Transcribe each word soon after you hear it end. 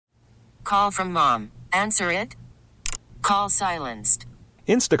Call from mom. Answer it. Call silenced.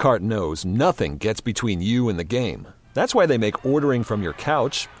 Instacart knows nothing gets between you and the game. That's why they make ordering from your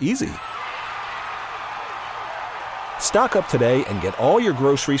couch easy. Stock up today and get all your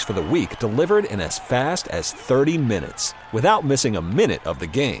groceries for the week delivered in as fast as 30 minutes without missing a minute of the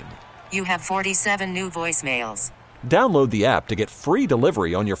game. You have 47 new voicemails. Download the app to get free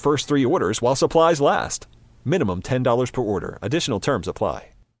delivery on your first 3 orders while supplies last. Minimum $10 per order. Additional terms apply.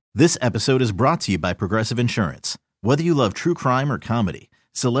 This episode is brought to you by Progressive Insurance. Whether you love true crime or comedy,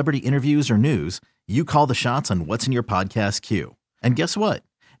 celebrity interviews or news, you call the shots on what's in your podcast queue. And guess what?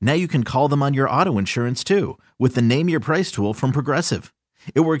 Now you can call them on your auto insurance too with the Name Your Price tool from Progressive.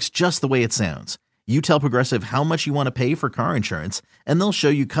 It works just the way it sounds. You tell Progressive how much you want to pay for car insurance, and they'll show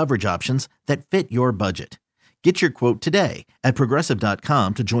you coverage options that fit your budget. Get your quote today at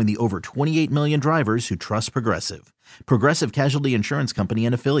Progressive.com to join the over 28 million drivers who trust Progressive. Progressive Casualty Insurance Company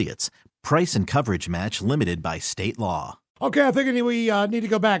and Affiliates. Price and coverage match limited by state law. Okay, I think we need to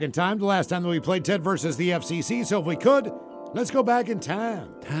go back in time. The last time that we played Ted versus the FCC, so if we could, let's go back in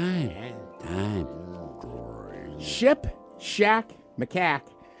time. Time. Ship, shack,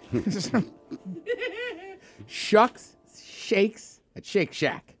 macaque. Shucks, shakes at Shake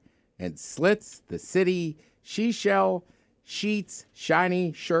Shack. And slits the city, she shell, sheets,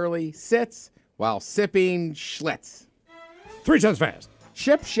 shiny, Shirley, sits while sipping Schlitz. 3 times fast.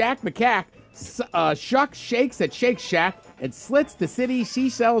 Ship, shack, macaque. Shucks, shakes at Shake Shack. And slits the city, she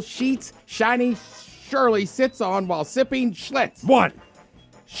sells, sheets, shiny, Shirley sits on while sipping Schlitz. 1.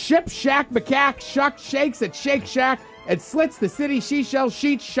 Ship, shack, macaque, shucks, shakes at Shake Shack, and slits the city, she shells,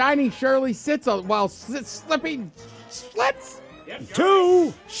 sheets, shiny, Shirley sits on while slipping Schlitz.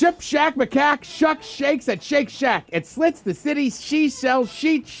 2. Ship, shack, macaque, shucks, shakes at Shake Shack, and slits the city, she sells,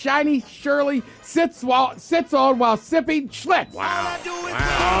 sheets, shiny, Shirley sits on while sipping Schlitz. Wow.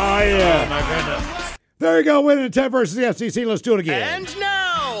 Oh, yeah. Oh, my goodness. There you go, winning Ted versus the FCC. Let's do it again. And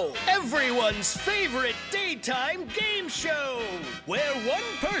now, everyone's favorite daytime game show, where one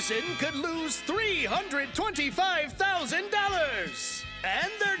person could lose $325,000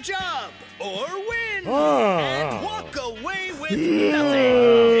 and their job, or win, and walk away with nothing.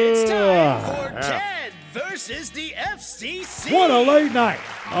 It's time for Ted versus the FCC. What a late night.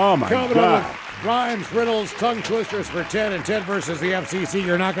 Oh, my Coming God. up with rhymes, riddles, tongue twisters for Ted and Ted versus the FCC.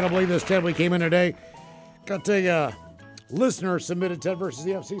 You're not going to believe this, Ted. We came in today. Got a listener submitted Ted versus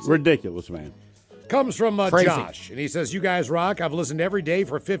the FCC. Ridiculous, man. Comes from Josh, and he says, you guys rock. I've listened every day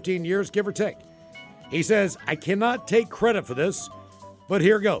for 15 years, give or take. He says, I cannot take credit for this, but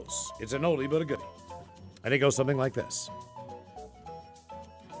here goes. It's an oldie but a goodie. And it goes something like this.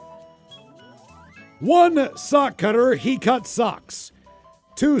 1 sock cutter, he cut socks.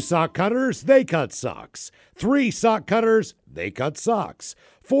 2 sock cutters, they cut socks. 3 sock cutters, they cut socks.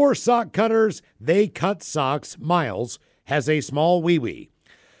 4 sock cutters, they cut socks. Miles has a small wee-wee.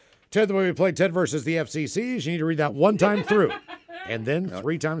 Ted, the way we played Ted versus the FCC is you need to read that 1 time through and then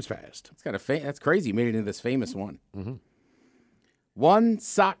 3 times fast. That's crazy. You made it into this famous one. Mm-hmm. 1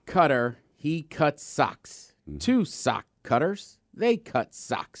 sock cutter, he cuts socks. 2 sock cutters, they cut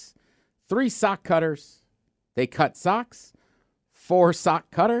socks. 3 sock cutters, they cut socks. 4 sock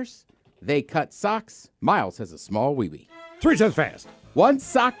cutters, they cut socks. Miles has a small wee-wee. 3 times fast. 1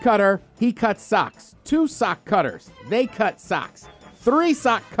 sock cutter, he cuts socks. 2 sock cutters, they cut socks. 3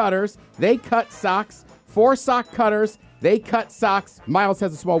 sock cutters, they cut socks. 4 sock cutters, they cut socks. Miles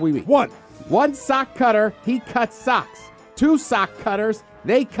has a small wee-wee. 1 sock cutter, he cuts socks. 2 sock cutters,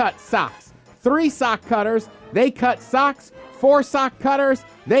 they cut socks. 3 sock cutters, they cut socks. 4 sock cutters,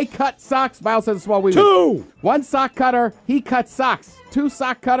 they cut socks. Miles has a small wee-wee. 2. 1 sock cutter, he cuts socks. 2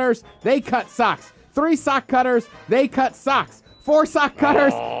 sock cutters, they cut socks. 3 sock cutters, they cut socks. 4 sock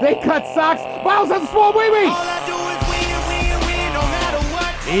cutters, they cut socks. Miles has a small wee-wee.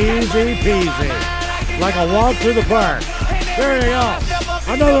 Easy peasy. Like a walk through the park. There you go.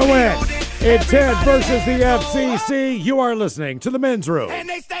 Another win. In Ted versus the FCC, you are listening to The Men's Room.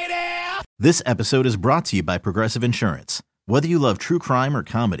 This episode is brought to you by Progressive Insurance. Whether you love true crime or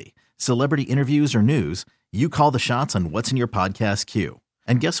comedy, celebrity interviews or news, you call the shots on what's in your podcast queue.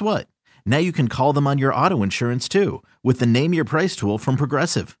 And guess what? Now you can call them on your auto insurance too with the Name Your Price tool from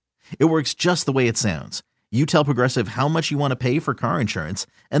Progressive. It works just the way it sounds. You tell Progressive how much you want to pay for car insurance,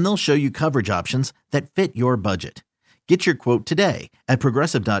 and they'll show you coverage options that fit your budget. Get your quote today at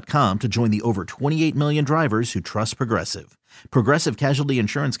Progressive.com to join the over 28 million drivers who trust Progressive. Progressive Casualty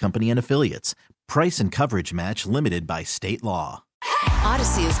Insurance Company and Affiliates. Price and coverage match limited by state law.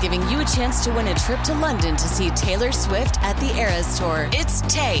 Odyssey is giving you a chance to win a trip to London to see Taylor Swift at the Eras Tour. It's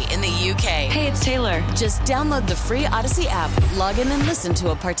Tay in the UK. Hey, it's Taylor. Just download the free Odyssey app, log in and listen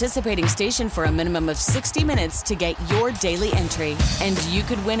to a participating station for a minimum of 60 minutes to get your daily entry. And you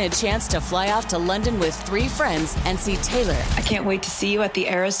could win a chance to fly off to London with 3 friends and see Taylor. I can't wait to see you at the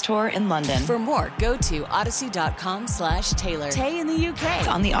Eras Tour in London. For more, go to odyssey.com/Taylor. Tay in the UK. It's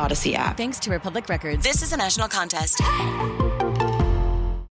on the Odyssey app. Thanks to Republic Records. This is a national contest.